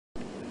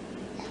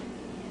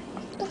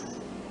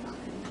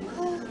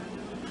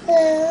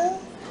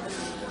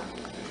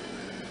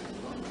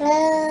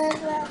Hey.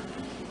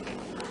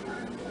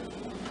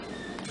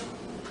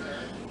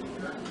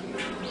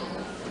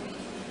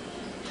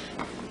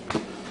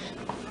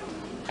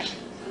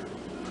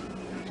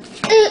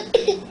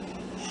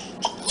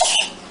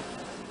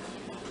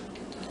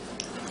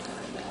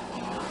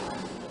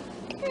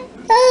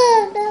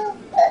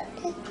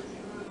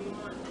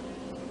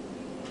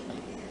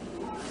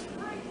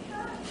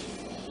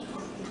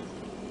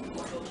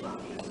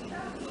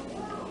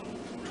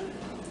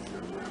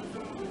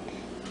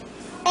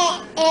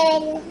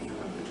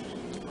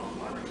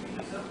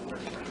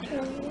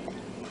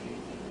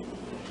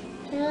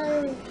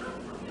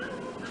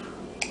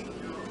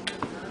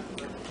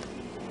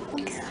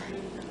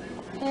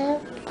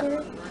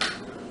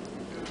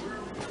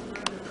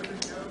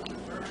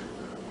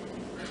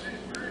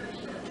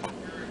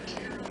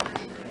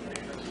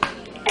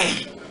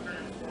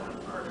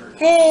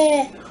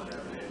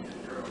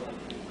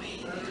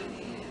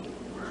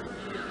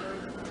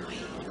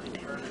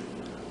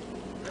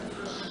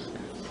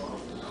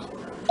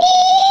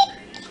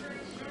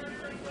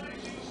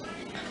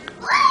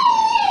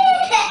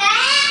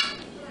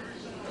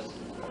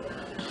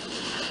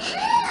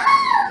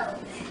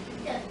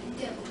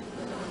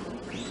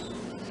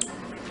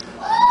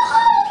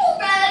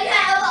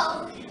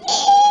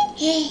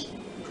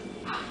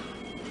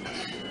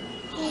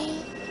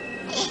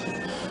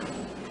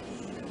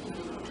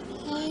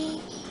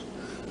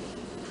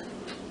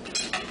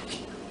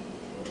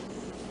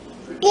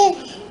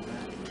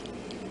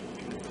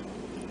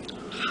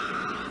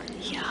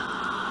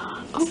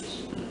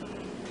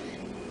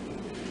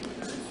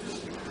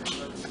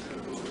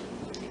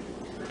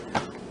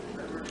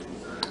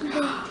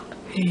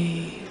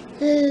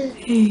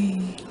 Hey.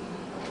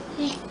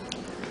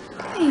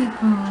 Hey,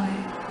 boy.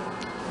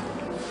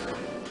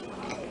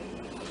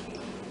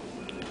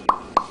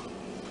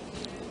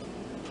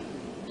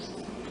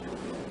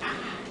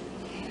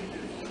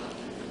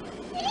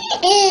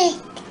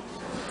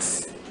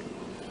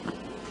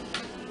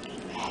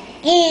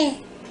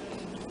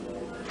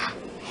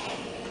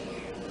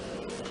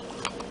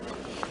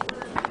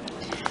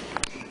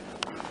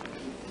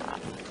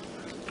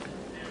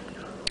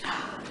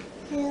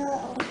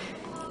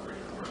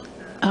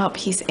 Oh,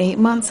 he's 8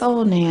 months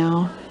old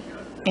now,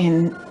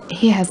 and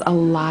he has a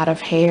lot of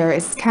hair.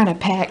 It's kind of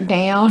packed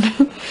down.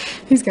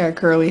 He's got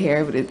curly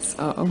hair, but it's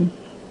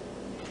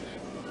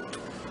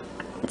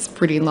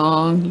pretty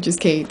long. You just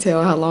can't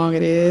tell how long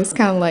it is.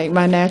 Kind of like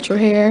my natural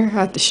hair. I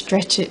have to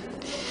stretch it,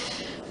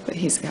 but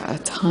he's got a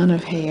ton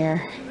of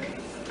hair.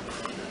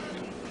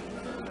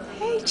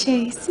 Hey,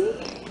 Chasey.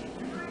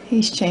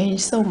 He's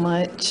changed so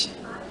much.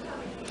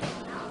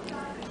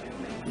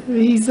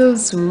 He's so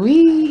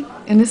sweet.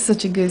 And it's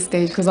such a good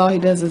stage because all he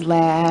does is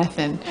laugh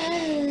and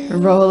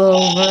roll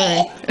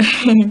over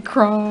and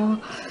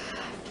crawl.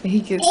 He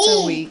gets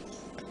so weak.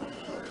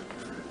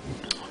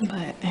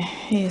 But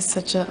he is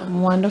such a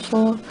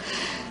wonderful,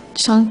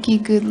 chunky,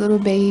 good little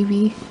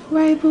baby.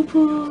 Right,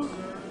 boo-boo?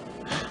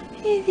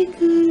 Is he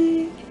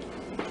good?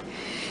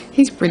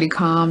 He's pretty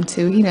calm,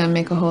 too. He doesn't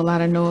make a whole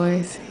lot of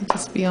noise. He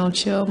just be on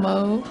chill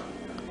mode.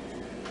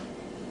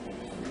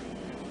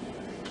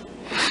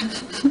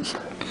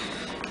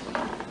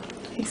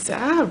 He said,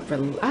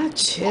 I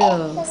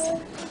chills.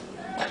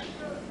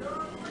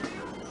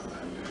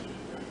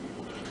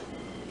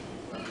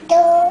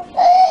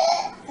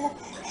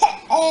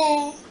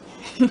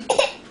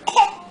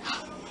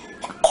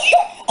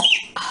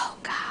 Oh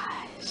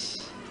gosh.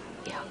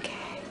 You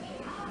okay?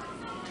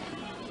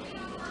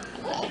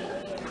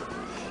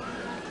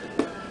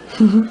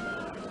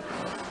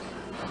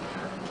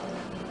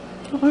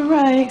 All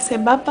right. Say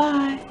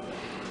bye-bye.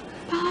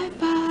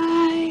 Bye-bye.